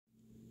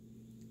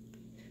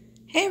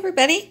Hey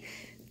everybody,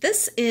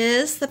 this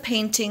is the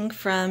painting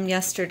from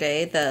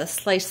yesterday, the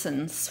Slice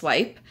and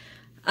Swipe.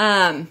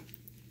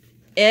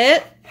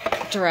 It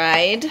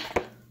dried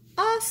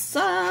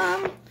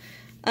awesome.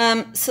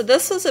 So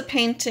this was a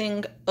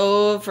painting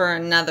over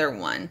another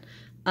one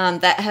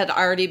that had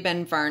already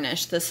been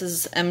varnished. This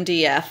is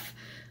MDF.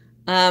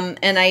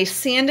 And I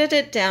sanded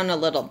it down a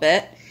little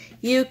bit.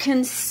 You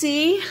can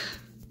see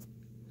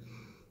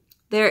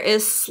there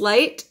is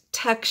slight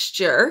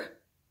texture.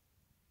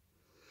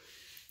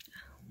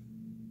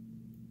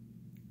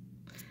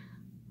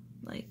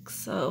 Like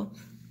so.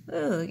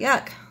 Oh,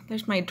 yuck.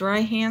 There's my dry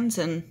hands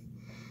in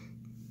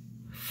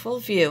full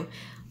view.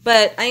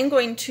 But I'm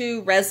going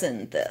to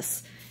resin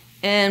this.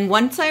 And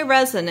once I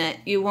resin it,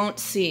 you won't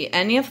see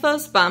any of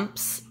those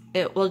bumps.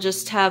 It will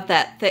just have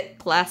that thick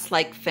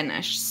glass-like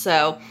finish.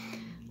 So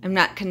I'm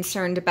not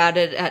concerned about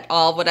it at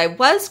all. What I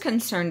was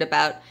concerned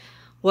about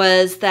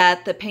was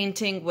that the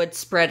painting would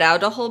spread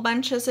out a whole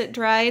bunch as it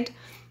dried.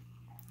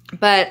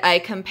 But I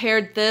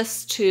compared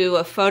this to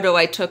a photo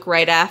I took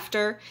right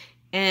after,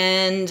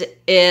 and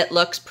it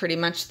looks pretty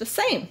much the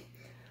same.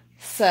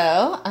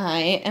 So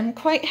I am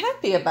quite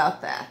happy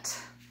about that.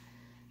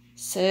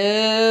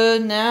 So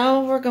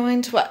now we're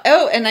going to,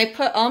 oh, and I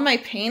put all my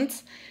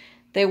paints,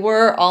 they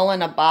were all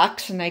in a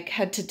box and I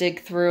had to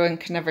dig through and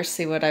could never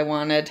see what I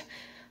wanted.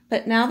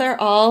 But now they're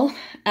all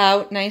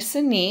out nice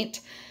and neat.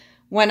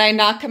 When I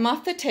knock them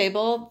off the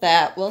table,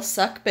 that will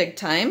suck big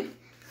time.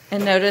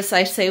 And notice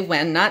I say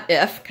when, not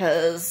if,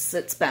 because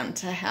it's bound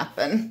to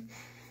happen.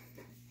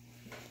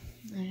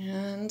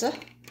 And, all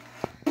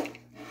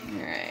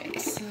right,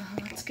 so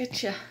let's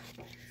get you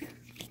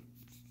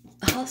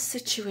all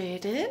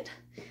situated.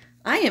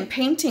 I am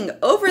painting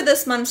over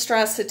this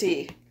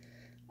monstrosity.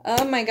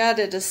 Oh my God,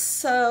 it is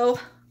so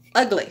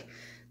ugly.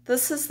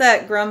 This is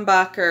that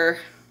Grumbacher,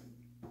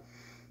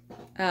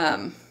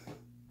 you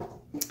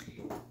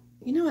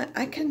know what,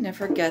 I can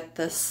never get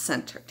this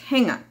centered.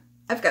 Hang on,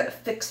 I've got a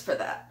fix for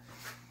that.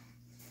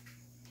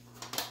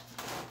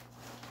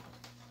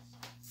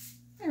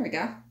 There we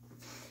go.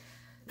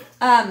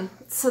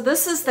 So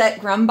this is that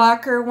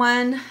Grumbacher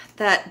one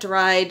that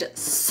dried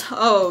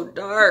so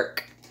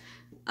dark.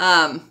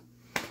 And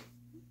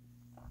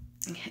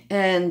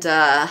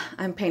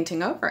I'm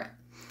painting over it.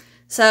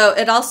 So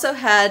it also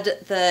had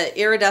the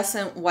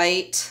iridescent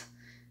white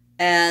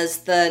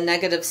as the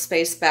negative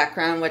space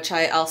background, which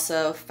I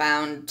also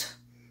found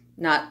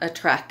not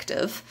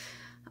attractive.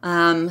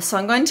 So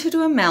I'm going to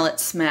do a mallet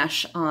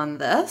smash on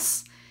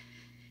this.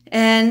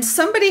 And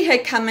somebody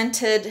had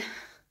commented,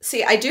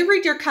 see, I do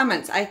read your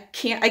comments. I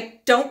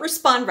don't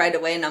respond right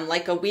away, and I'm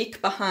like a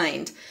week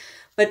behind.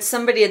 But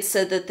somebody had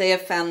said that they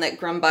have found that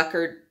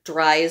Grumbacher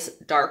dries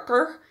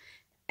darker,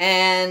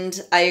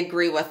 and I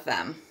agree with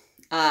them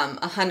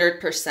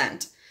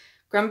 100%.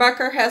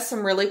 Grumbacher has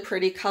some really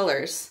pretty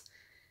colors,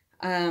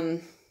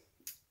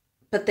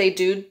 but they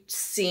do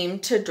seem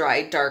to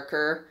dry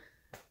darker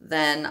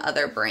than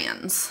other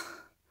brands.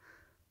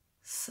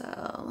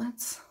 So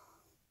let's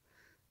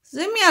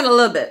zoom me out a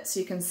little bit so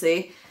you can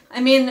see. I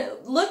mean,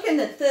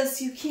 looking at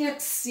this, you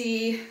can't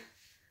see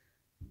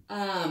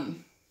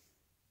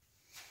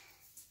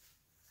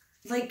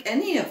like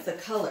any of the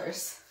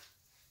colors,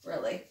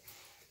 really.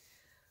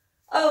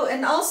 Oh,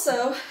 and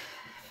also,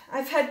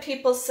 I've had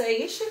people say,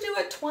 you should do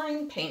a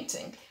twine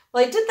painting.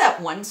 Well, I did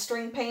that one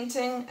string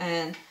painting,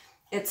 and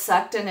it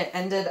sucked, and it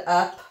ended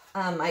up,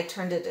 I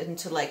turned it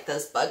into like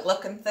this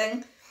bug-looking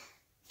thing,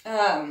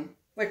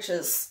 which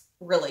is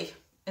really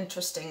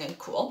interesting and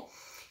cool.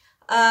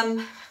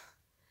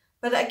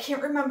 But I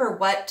can't remember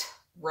what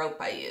rope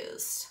I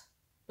used.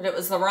 But it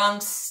was the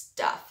wrong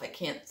stuff. I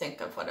can't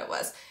think of what it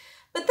was.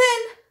 But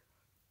then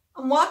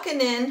I'm walking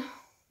in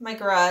my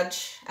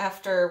garage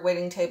after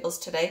waiting tables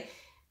today,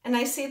 and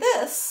I see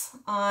this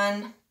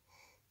on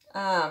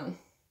our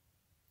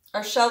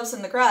shelves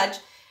in the garage.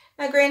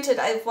 Now granted,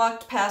 I've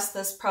walked past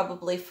this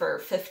probably for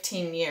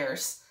 15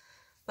 years,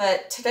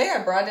 but today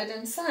I brought it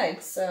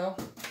inside, so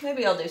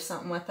maybe I'll do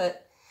something with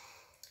it.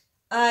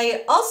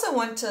 I also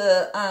want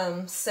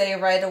to say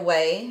right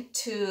away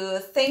to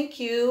thank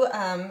you,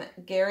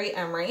 Gary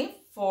Emery,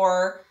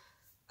 for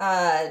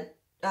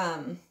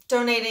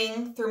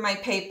donating through my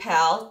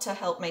PayPal to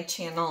help my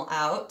channel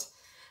out.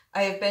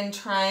 I've been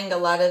trying a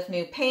lot of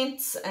new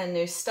paints and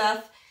new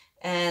stuff,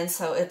 and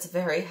so it's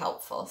very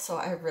helpful. So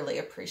I really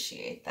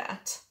appreciate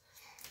that.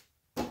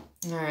 All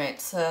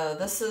right, so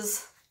this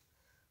is,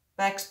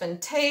 back's been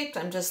taped.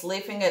 I'm just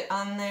leaving it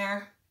on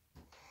there.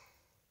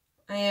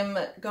 I am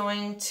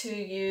going to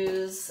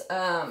use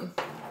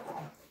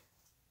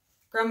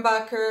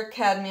Grumbacher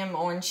Cadmium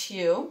Orange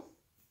Hue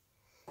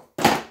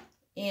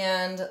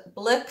and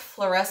Blick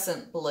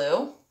Fluorescent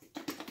Blue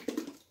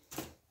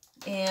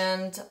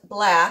and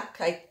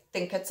black. I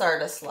think it's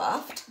Artist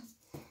Loft.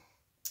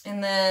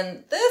 And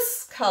then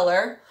this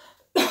color,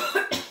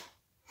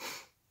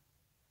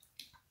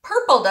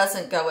 purple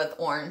doesn't go with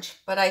orange,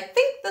 but I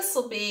think this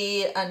will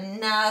be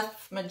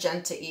enough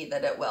magenta-y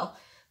that it will.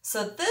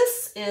 So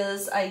this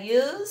is, I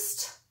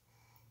used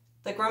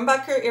the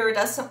Grumbacher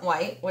Iridescent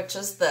White, which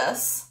is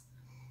this,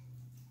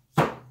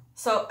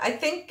 So I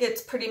think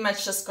it's pretty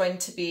much just going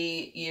to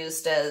be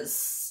used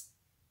as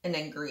an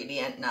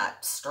ingredient,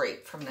 not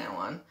straight from now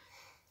on.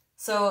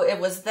 So it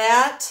was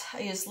that.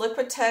 I used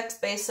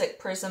Liquitex Basic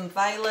Prism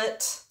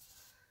Violet,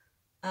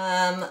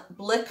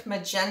 Blick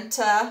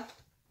Magenta,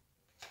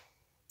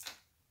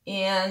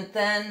 and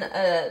then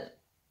a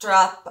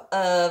drop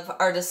of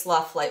Artist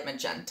Loft Light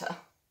Magenta.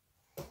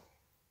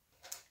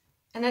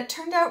 And it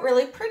turned out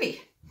really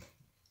pretty.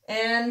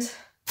 And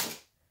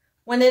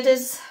when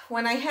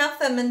I have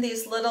them in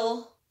these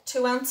little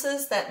 2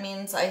 ounces, that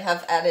means I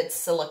have added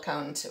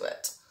silicone to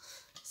it.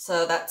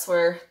 So that's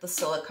where the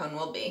silicone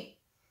will be.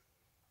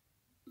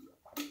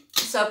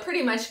 So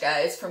pretty much,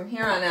 guys, from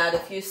here on out,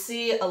 if you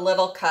see a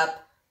little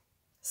cup,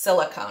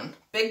 silicone.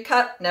 Big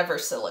cup, never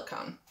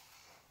silicone.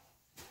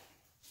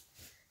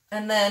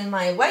 And then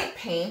my white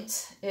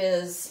paint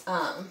is,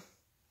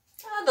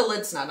 the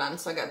lid's not on,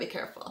 so I gotta be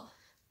careful.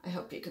 I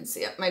hope you can see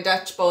it. My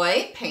Dutch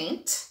Boy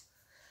paint,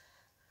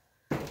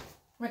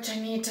 which I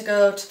need to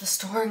go to the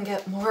store and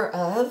get more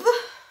of.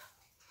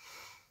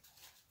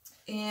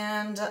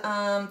 And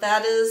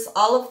that is,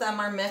 all of them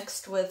are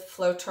mixed with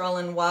Floetrol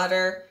and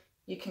water.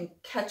 You can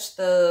catch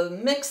the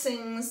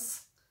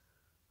mixings.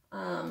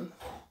 I'm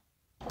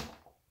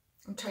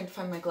trying to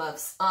find my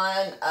gloves.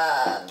 On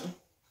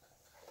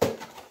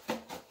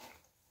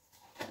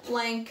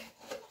blank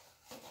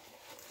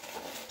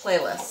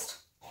playlist.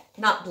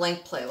 Not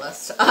blank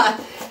playlist.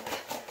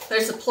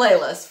 There's a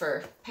playlist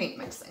for paint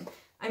mixing.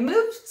 I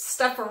moved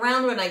stuff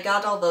around when I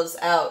got all those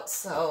out,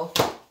 so,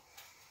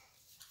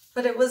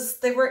 but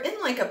they were in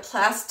like a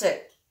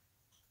plastic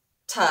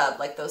tub,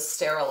 like those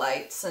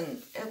Sterilites,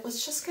 and it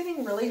was just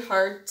getting really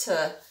hard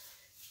to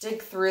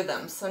dig through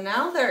them. So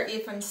now they're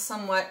even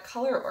somewhat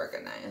color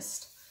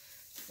organized,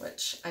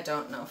 which I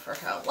don't know for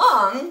how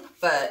long,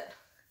 but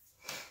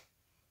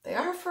they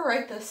are for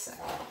right this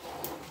second.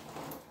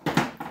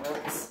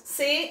 Oops.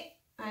 See,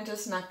 I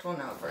just knocked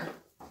one over.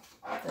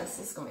 This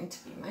is going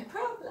to be my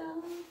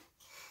problem.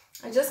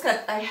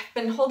 I've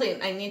been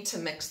holding, I need to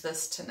mix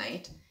this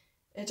tonight.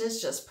 It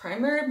is just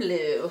Primer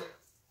Blue.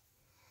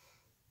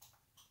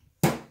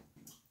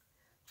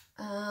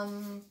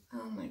 Oh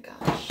my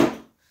gosh.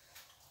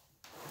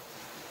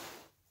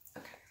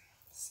 Okay,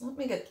 so let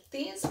me get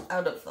these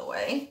out of the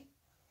way.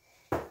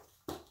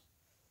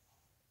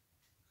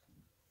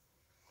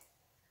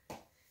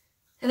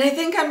 And I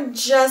think I'm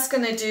just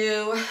gonna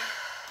do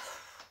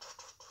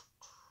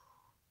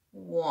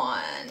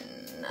one.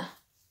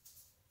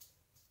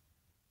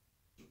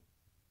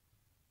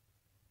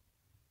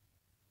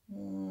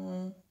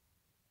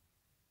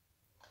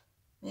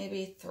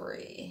 Maybe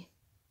three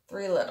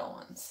little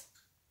ones.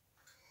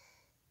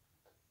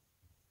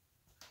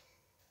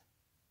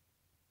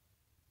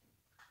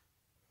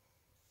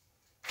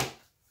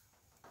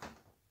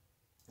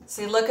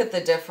 See, look at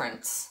the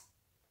difference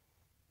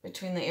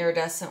between the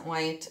iridescent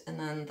white and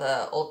then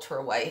the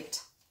ultra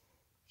white.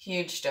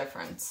 Huge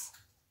difference.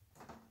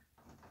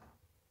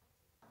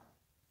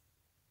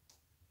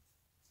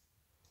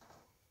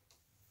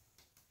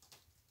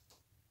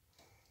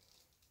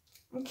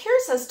 I'm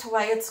curious as to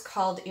why it's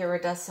called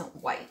iridescent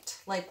white.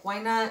 Like, why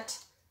not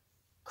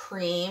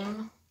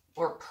cream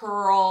or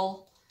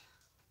pearl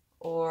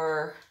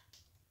or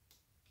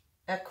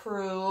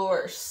ecru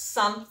or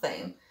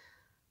something?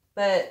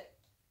 But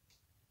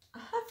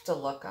I'll have to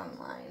look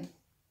online,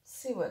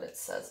 see what it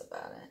says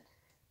about it.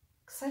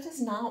 Because that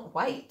is not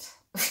white.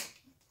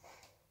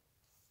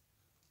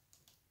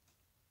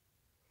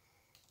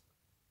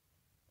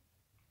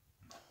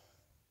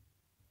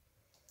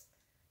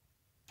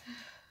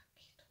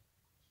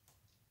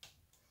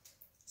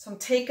 So I'm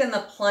taking the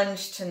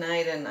plunge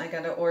tonight, and I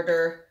got to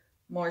order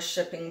more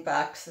shipping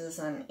boxes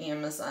on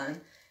Amazon.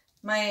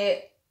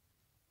 Any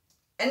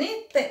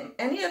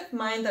of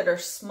mine that are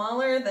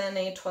smaller than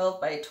a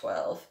 12 by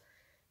 12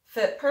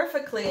 fit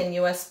perfectly in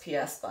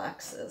USPS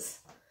boxes.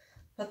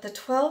 But the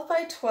 12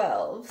 by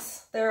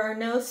 12s, there are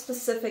no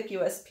specific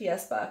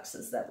USPS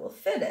boxes that will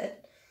fit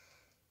it.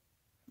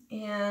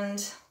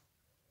 And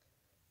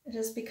it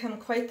has become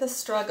quite the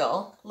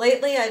struggle.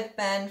 Lately I've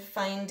been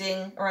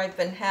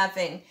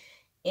having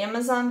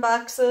Amazon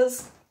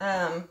boxes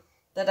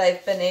that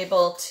I've been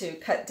able to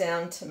cut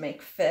down to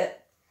make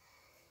fit.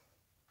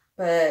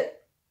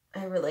 But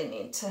I really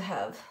need to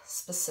have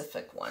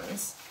specific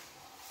ones.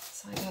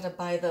 So I gotta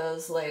buy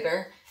those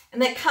later.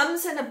 And it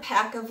comes in a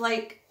pack of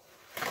like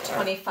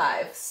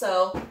 25.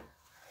 So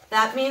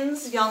that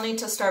means y'all need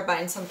to start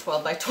buying some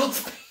 12 by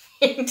 12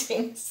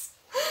 paintings.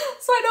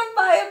 So I don't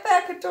buy a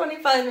pack of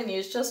 25 and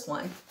use just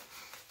one.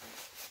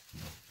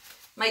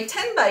 My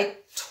 10 by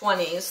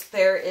 20s,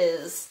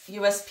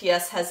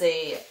 USPS has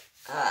a,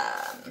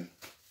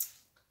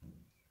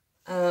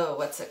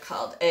 what's it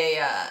called?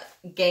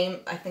 Game,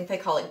 I think they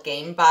call it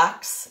game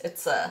box.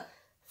 It's a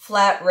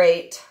flat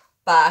rate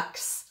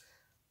box,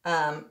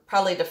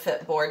 probably to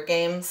fit board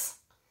games.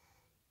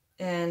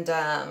 And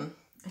I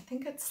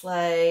think it's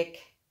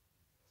like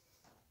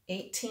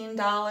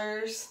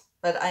 $18,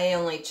 but I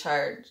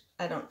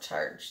don't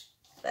charge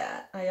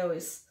that. I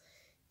always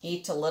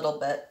eat a little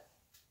bit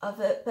of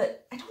it,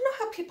 but I don't know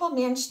how how people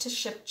manage to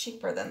ship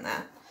cheaper than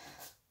that.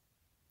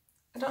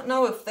 I don't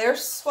know if they're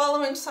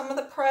swallowing some of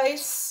the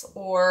price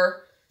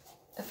or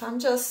if I'm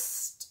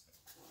just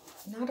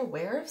not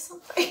aware of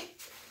something.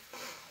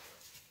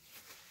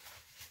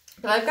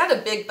 But I've got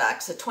a big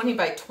box, a 20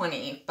 by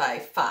 20 by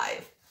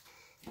 5,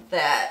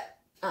 that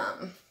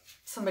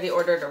somebody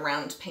ordered a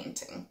round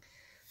painting.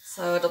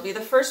 So it'll be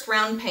the first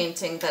round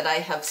painting that I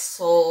have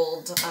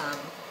sold in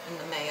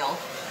the mail.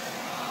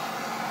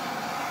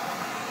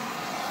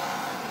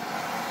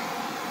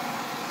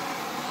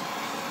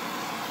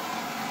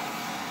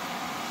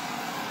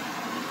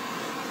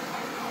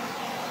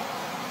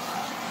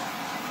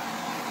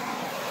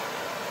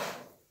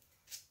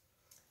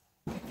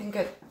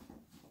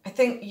 I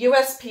think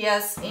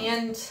USPS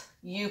and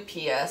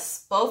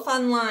UPS, both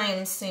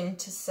online, seem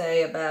to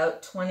say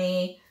about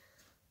 $25.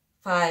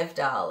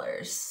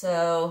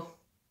 So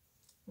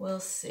we'll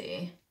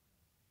see.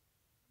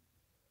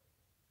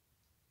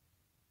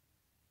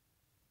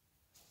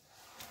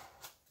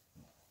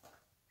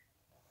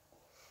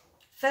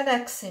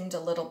 FedEx seemed a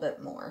little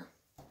bit more.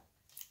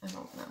 I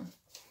don't know.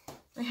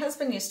 My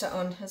husband used to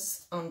own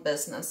his own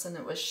business and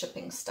it was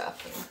shipping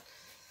stuff.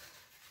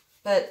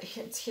 But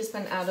he's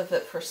been out of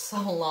it for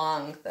so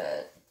long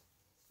that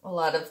a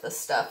lot of the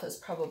stuff is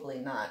probably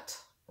not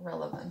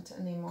relevant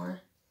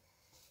anymore.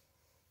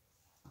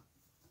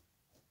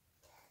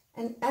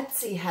 And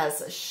Etsy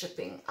has a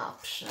shipping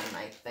option,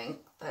 I think,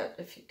 that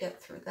if you get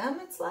through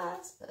them, it's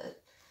less,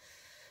 but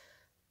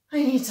I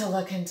need to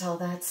look into all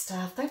that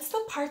stuff. That's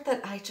the part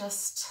that I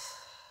just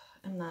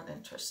am not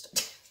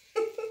interested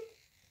in.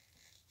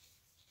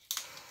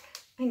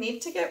 I need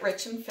to get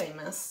rich and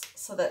famous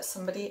so that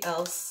somebody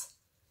else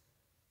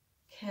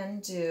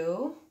can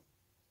do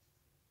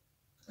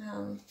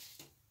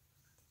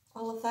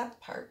all of that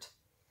part,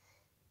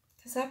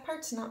 because that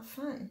part's not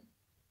fun.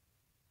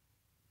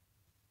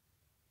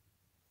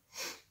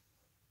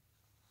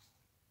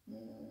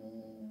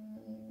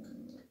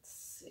 Let's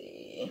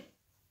see.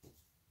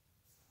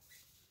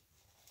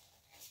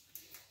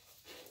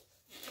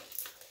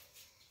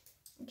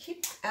 I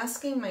keep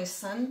asking my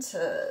son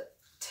to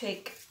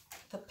take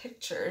the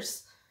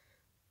pictures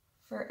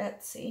for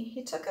Etsy.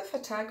 He took a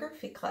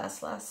photography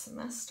class last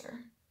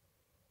semester.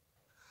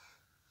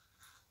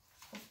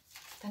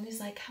 Then he's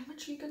like, how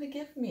much are you going to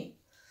give me?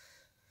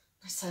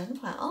 I said,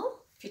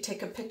 well, if you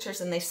take pictures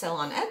and they sell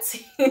on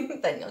Etsy,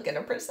 then you'll get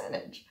a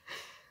percentage.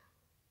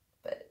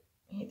 But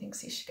he thinks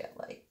he should get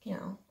like, you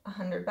know,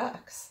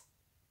 $100.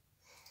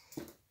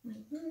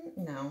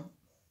 No.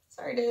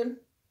 Sorry, dude.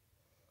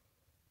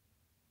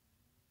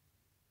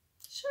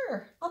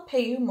 Sure, I'll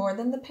pay you more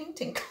than the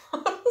painting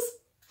costs.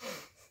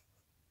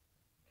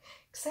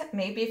 Except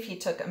maybe if he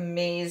took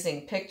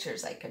amazing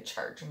pictures, I could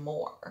charge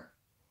more.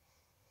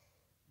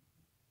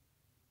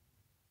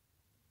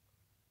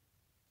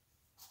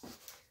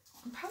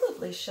 I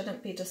probably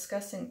shouldn't be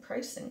discussing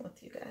pricing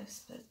with you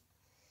guys, but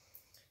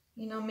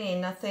you know me,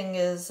 nothing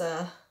is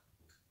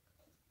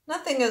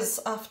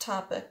off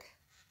topic.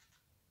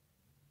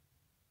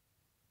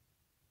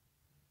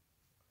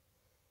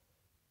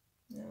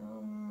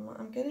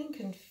 I'm getting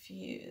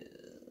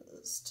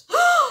confused.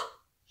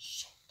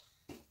 Shit.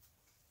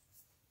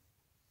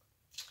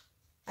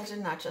 I did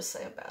not just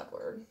say a bad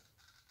word.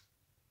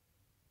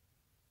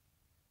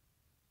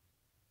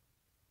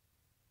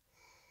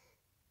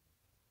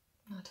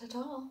 Not at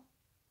all.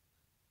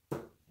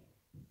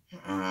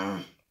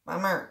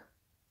 Bummer.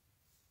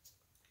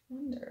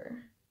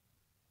 Wonder.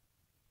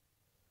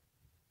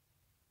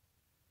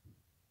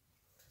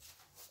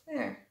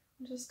 There.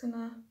 I'm just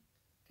gonna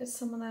get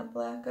some of that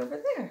black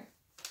over there.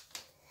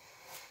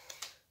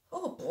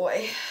 Oh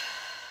boy.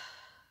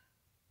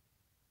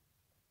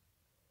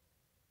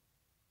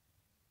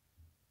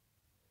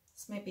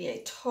 This may be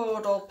a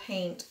total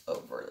paint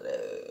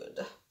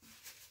overload.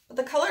 But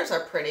the colors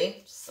are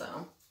pretty,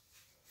 so.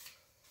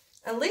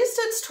 At least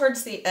it's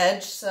towards the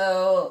edge,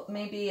 so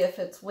maybe if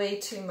it's way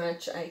too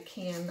much, I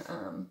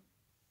can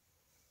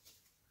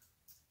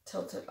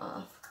tilt it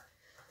off.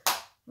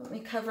 Let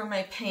me cover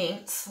my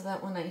paint so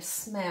that when I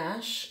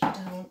smash, I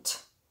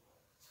don't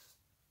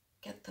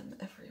get them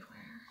everywhere.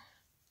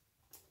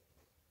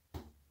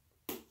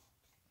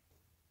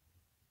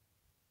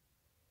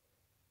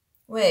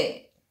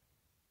 Wait.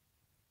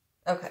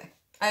 Okay.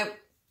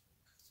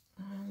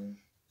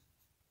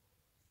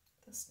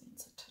 This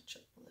needs a touch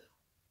of blue.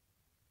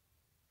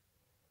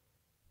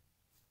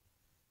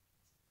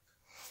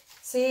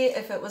 See,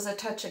 if it was a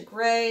touch of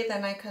gray,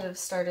 then I could have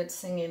started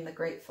singing the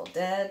Grateful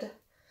Dead.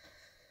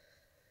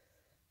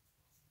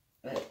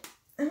 But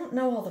I don't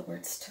know all the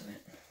words to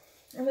it.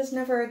 I was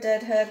never a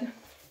Deadhead.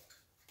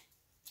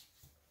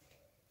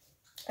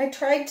 I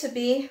tried to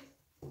be,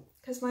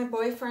 because my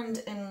boyfriend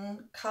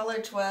in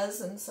college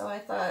was, and so I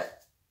thought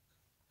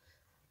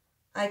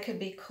I could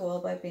be cool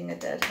by being a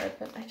Deadhead,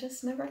 but I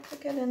just never could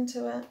get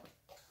into it.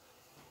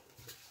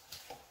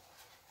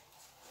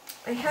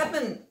 I have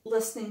been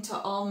listening to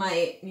all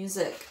my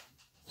music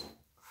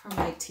from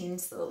my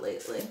teens, though,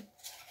 lately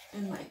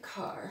in my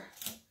car.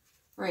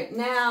 Right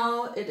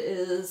now, it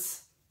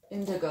is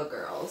Indigo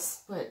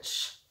Girls,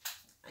 which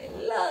I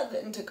love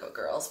Indigo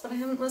Girls, but I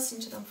haven't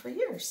listened to them for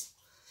years.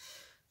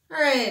 All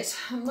right,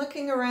 I'm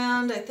looking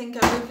around. I think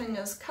everything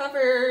is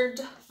covered.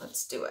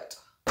 Let's do it.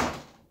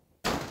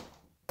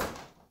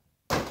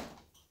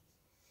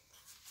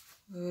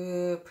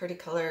 Ooh, pretty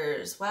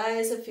colors. Why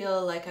does it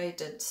feel like I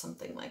did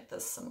something like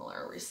this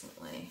similar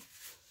recently?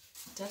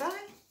 Did I?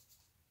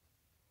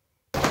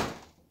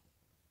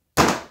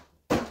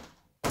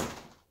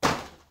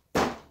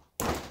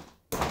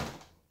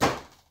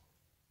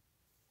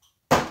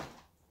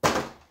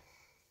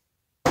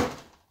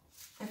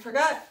 I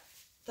forgot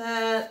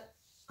that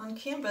on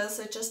canvas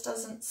it just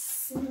doesn't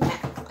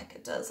smack like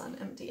it does on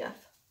MDF.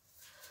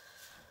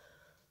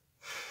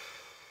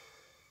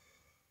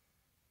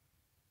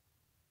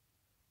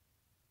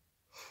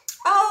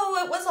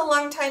 Oh, it was a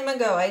long time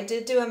ago. I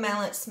did do a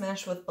mallet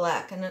smash with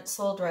black and it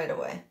sold right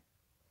away.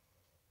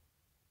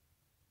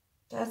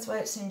 That's why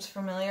it seems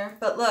familiar.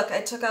 But look,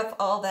 I took off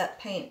all that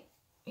paint.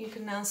 You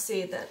can now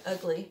see that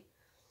ugly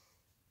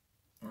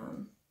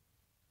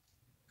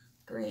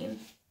green.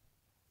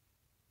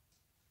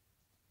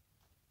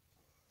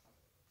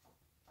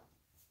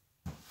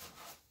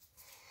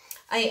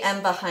 I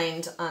am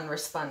behind on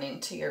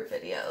responding to your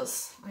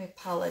videos. I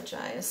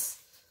apologize.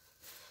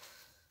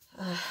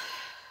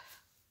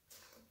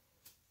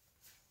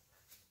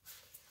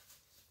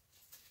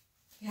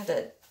 We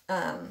had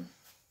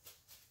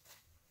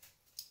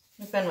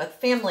we've been with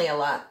family a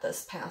lot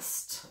this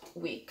past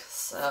week,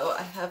 so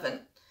I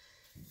haven't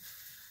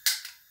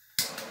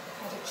had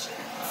a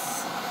chance.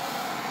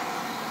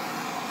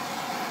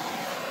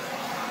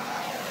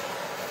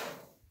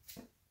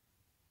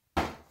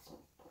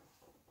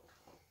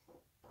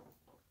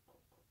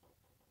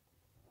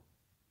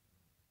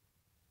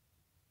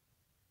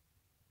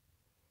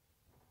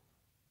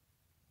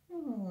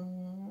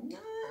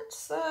 Not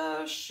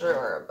so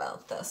sure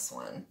about this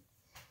one.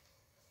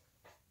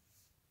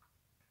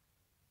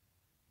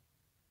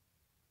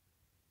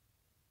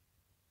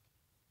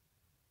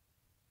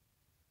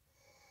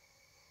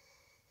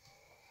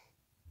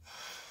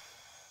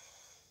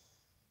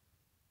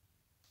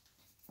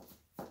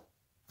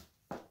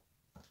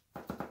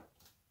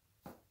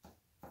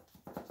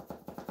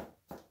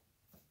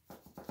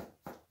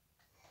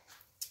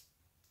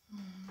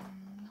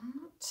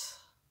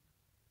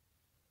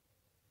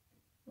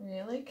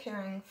 Really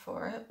caring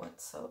for it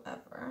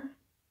whatsoever.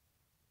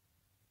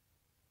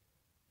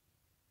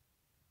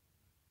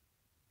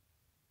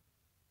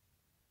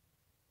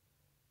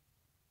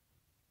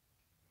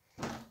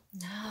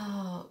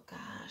 No,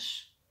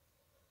 gosh.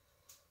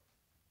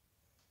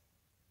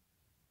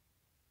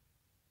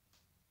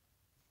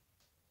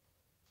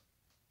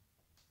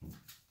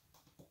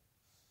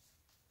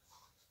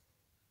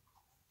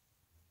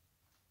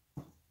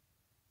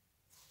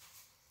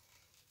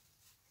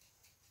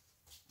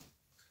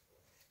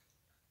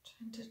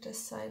 Trying to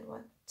decide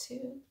what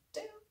to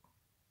do.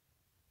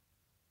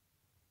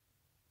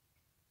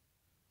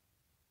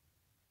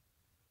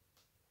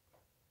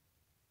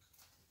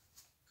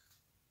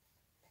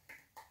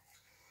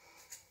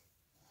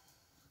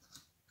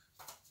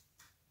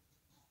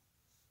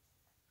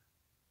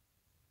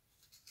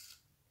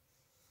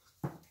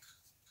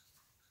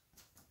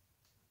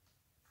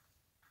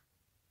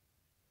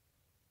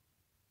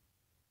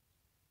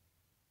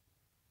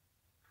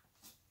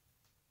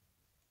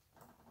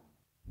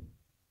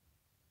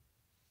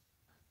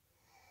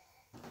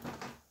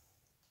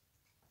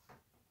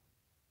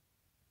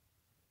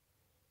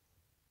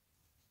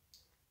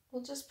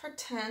 We'll just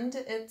pretend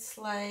it's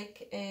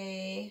like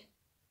a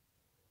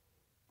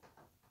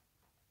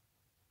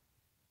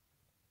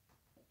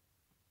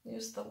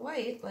use the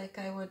white like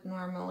I would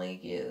normally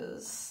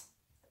use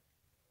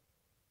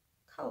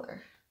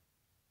color.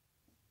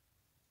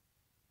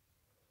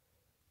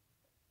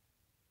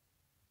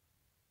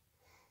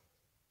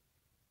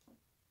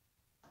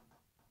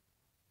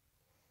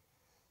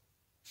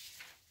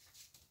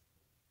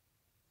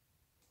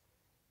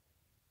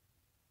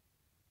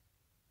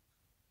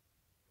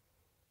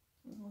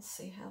 We'll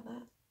see how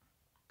that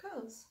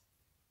goes.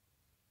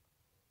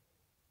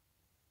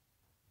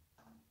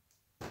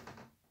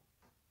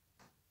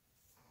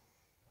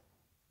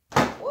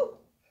 Whoa!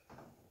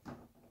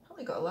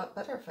 Probably go a lot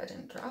better if I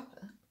didn't drop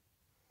it.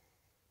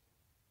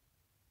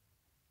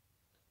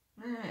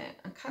 Alright,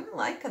 I'm kind of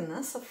liking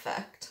this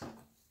effect.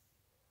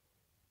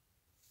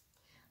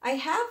 I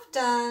have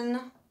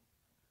done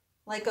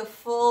like a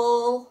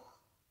full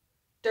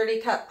dirty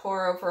cut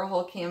pour over a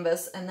whole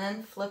canvas and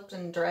then flipped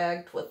and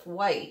dragged with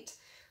white.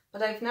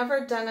 But I've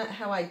never done it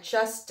how I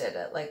just did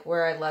it, like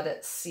where I let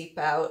it seep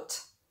out.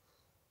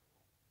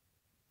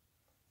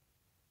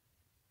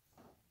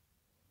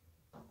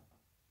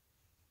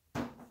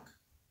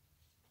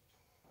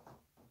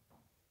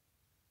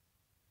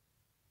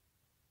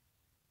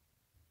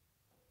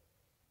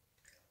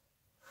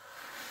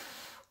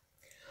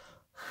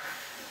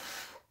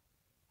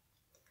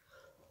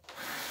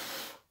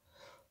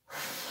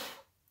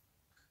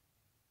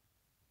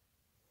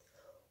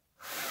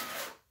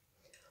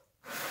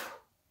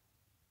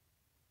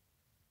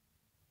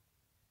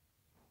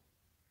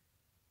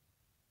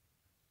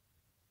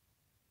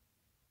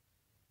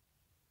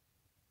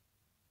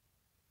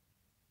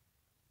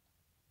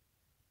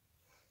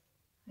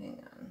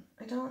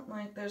 don't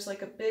like, there's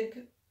like a big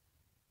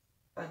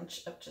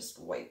bunch of just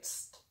white,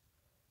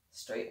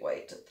 straight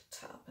white at the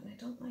top, and I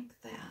don't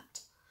like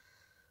that.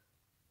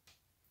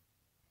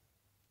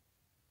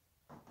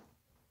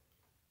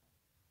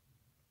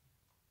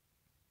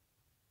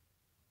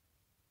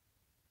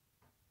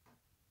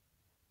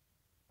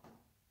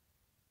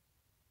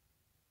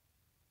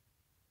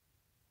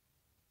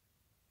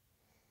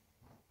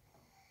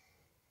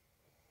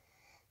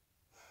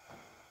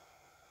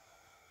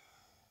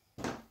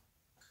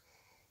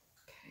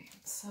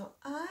 So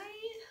I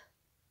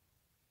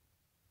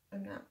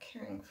am not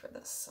caring for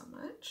this so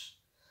much.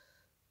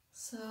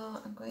 So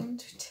I'm going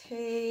to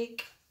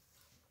take,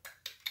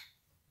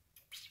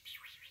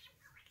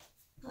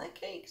 I like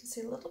how you can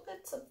see little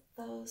bits of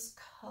those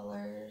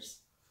colors.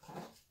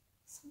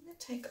 So I'm going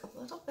to take a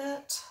little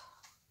bit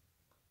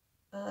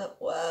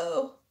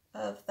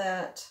of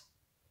that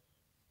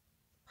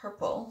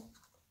purple.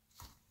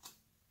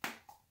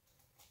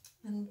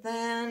 And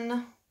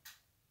then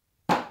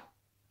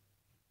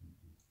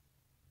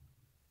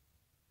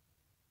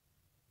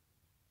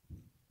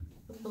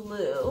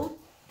blue.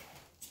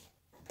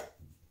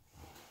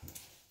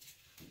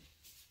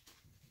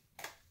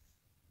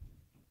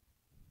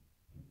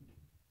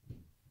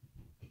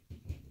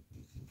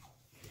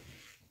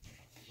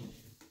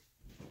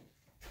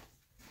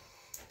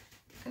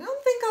 I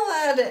don't think I'll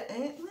add it.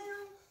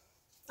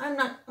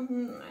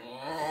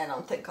 I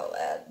don't think I'll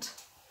add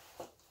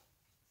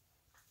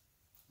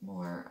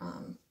more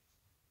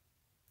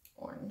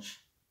orange.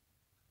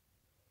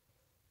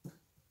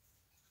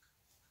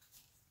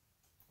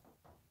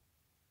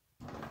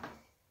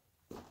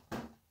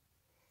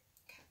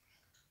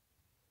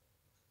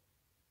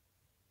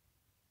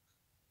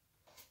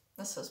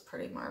 This is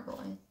pretty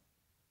marbling.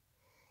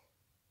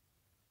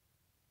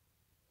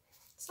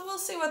 So we'll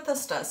see what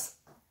this does.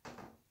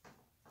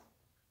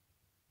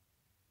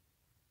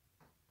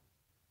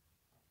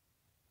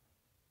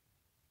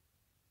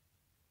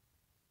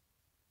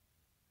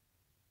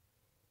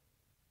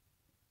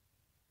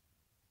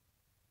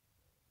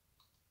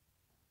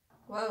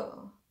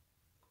 Whoa.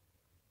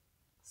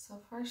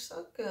 So far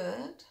so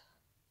good.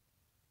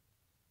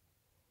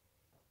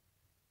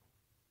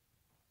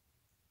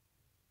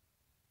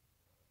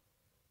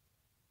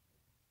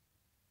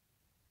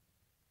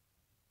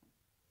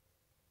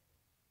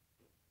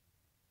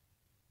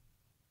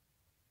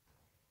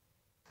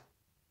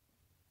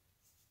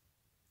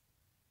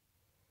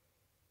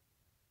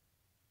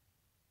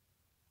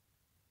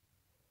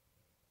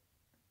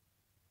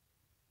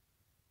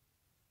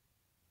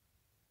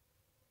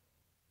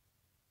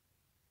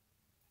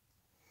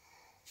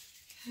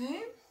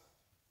 Okay,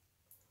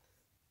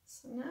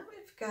 so now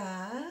we've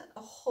got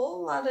a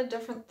whole lot of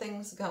different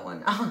things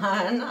going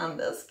on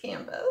this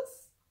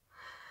canvas,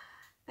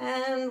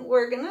 and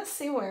we're gonna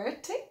see where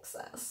it takes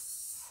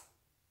us,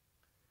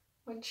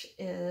 which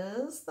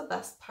is the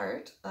best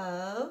part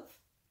of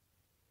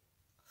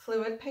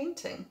fluid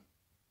painting.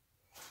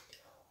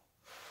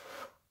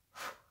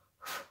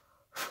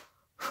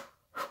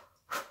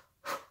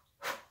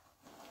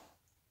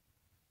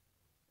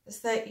 Is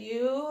that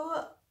you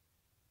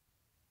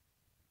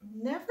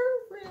never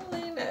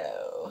really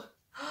know.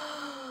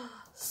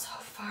 So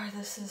far,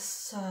 this is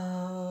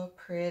so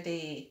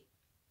pretty.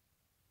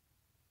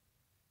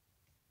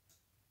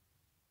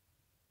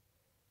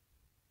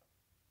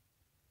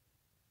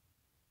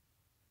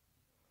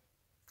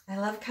 I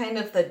love kind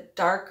of the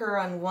darker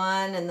on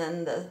one and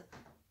then the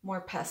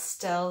more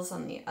pastels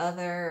on the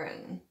other,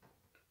 and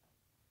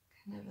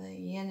kind of a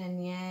yin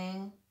and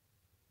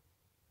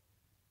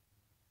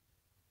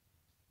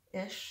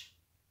yang-ish.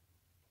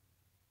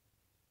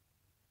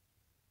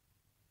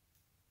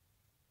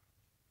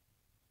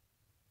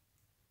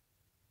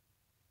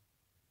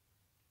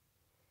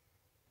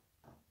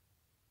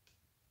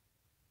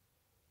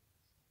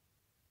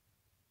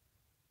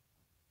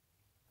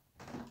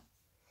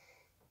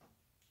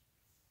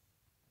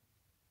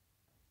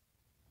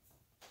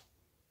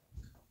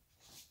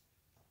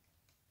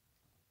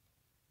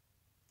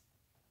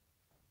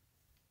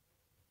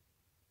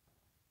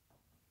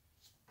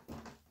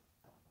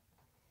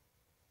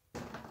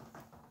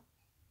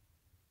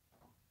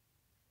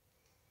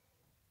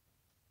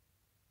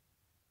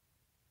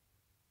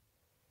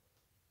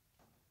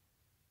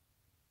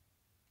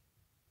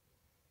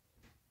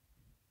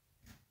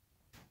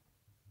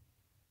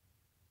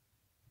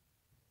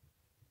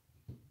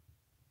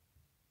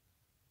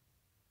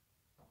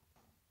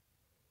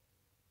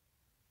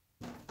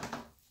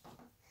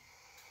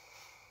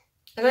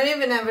 I don't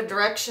even have a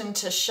direction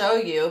to show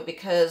you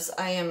because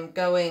I am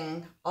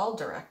going all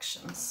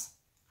directions.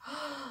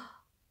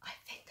 I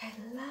think I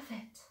love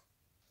it.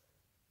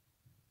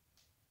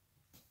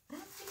 I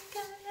think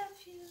I love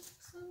you.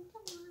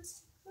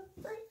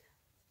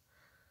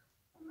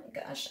 Oh my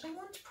gosh, I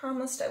once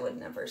promised I would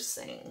never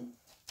sing.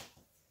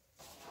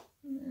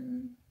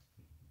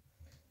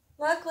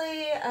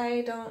 Luckily,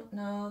 I don't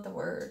know the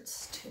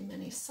words to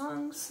many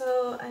songs,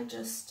 so I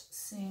just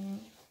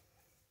sing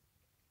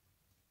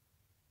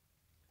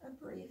a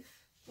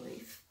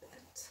brief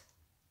bit.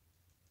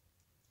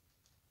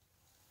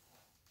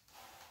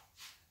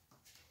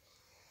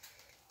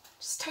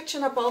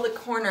 touching up all the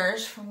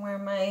corners from where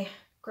my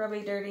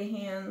grubby, dirty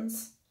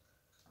hands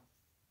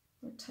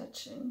were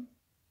touching.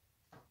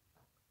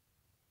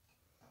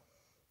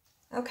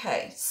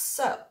 Okay,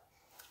 so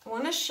I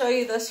want to show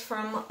you this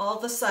from all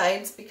the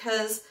sides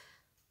because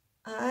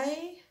well,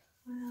 hang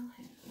on,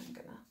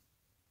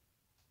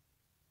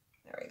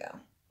 there we go.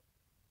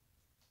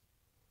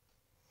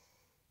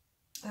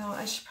 Oh,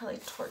 I should probably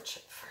torch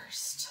it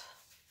first.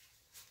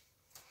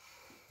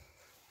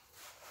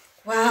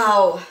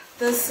 Wow,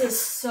 this is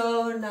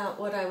so not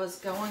what I was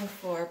going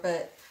for,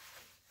 but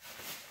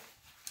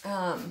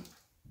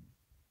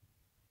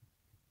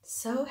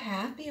so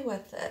happy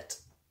with it.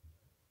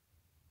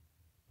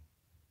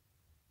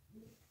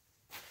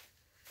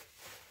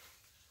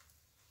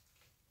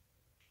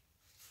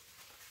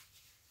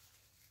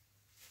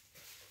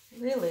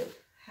 Really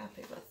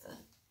happy with it.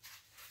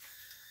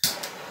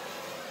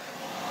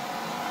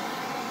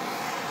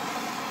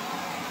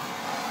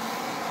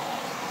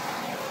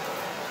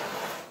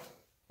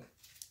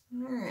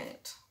 All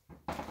right.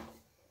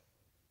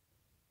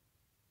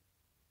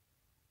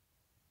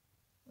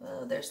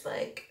 Oh, there's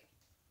like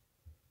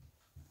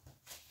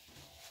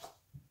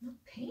no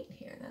paint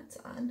here. That's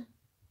odd.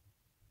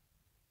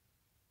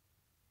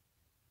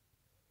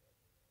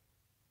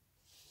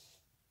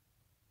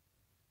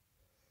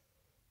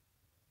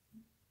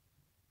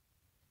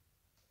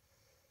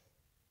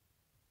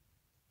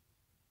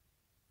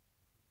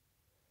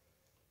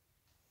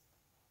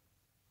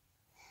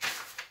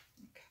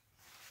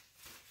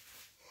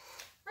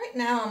 Right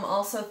now I'm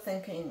also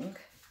thinking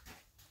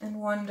and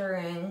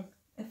wondering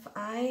if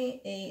I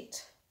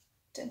ate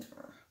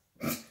dinner.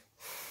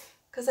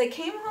 Because I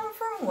came home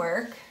from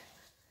work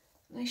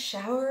and I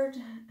showered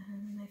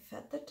and I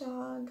fed the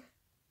dog.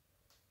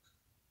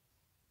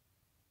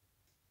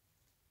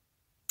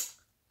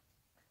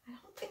 I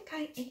don't think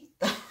I ate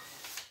them.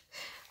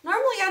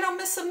 Normally I don't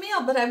miss a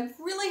meal, but I've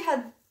really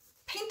had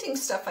painting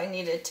stuff I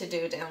needed to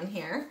do down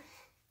here.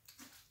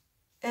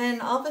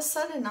 And all of a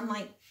sudden I'm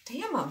like,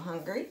 damn, I'm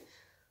hungry.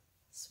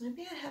 So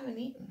maybe I haven't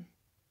eaten.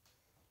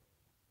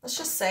 Let's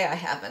just say I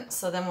haven't.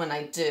 So then when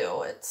I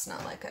do, it's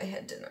not like I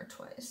had dinner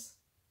twice.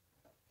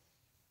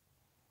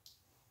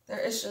 There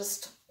is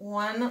just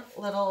one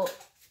little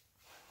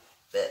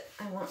bit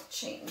I want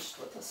changed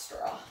with a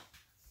straw.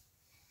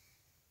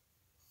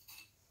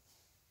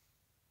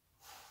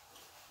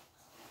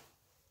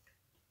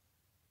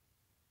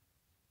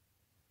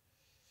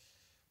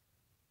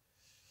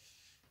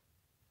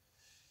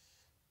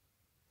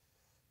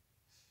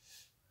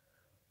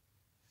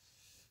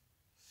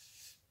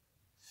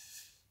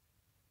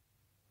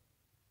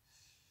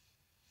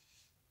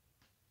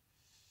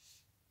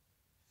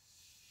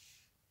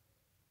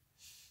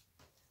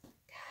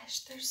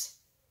 There's,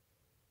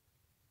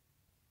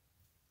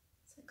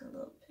 it's like a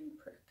little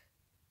pinprick.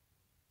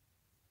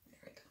 There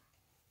we go.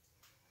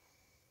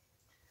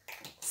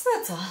 So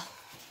that's all.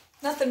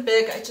 Nothing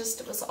big,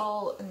 it was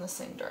all in the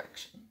same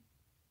direction.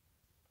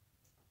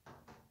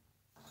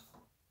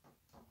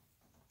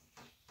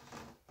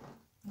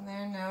 And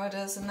there, now it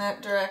is in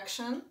that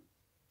direction.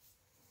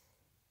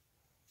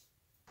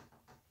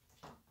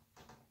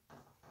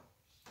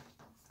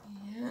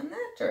 And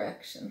that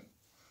direction.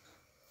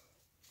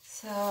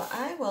 So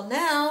I will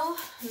now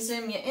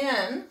zoom you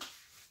in.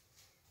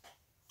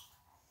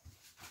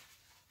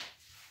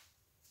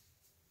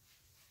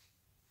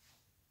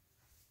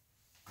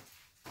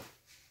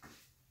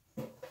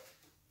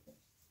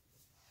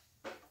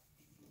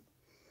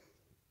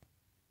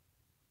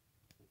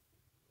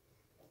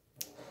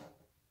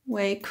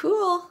 Way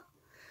cool.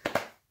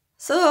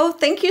 So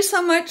thank you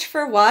so much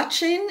for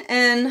watching,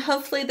 and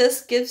hopefully this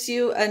gives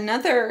you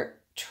another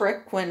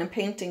trick when a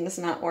painting is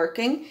not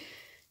working.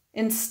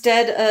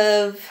 Instead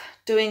of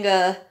doing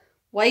a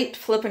white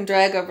flip and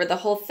drag over the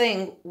whole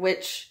thing,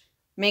 which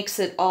makes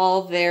it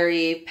all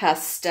very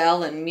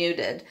pastel and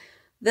muted,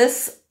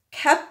 this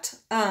kept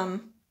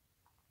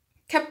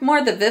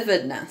more the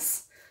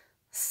vividness.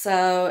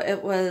 So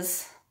it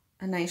was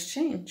a nice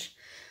change.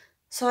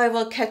 So I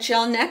will catch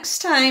y'all next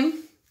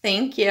time.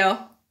 Thank you.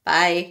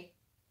 Bye.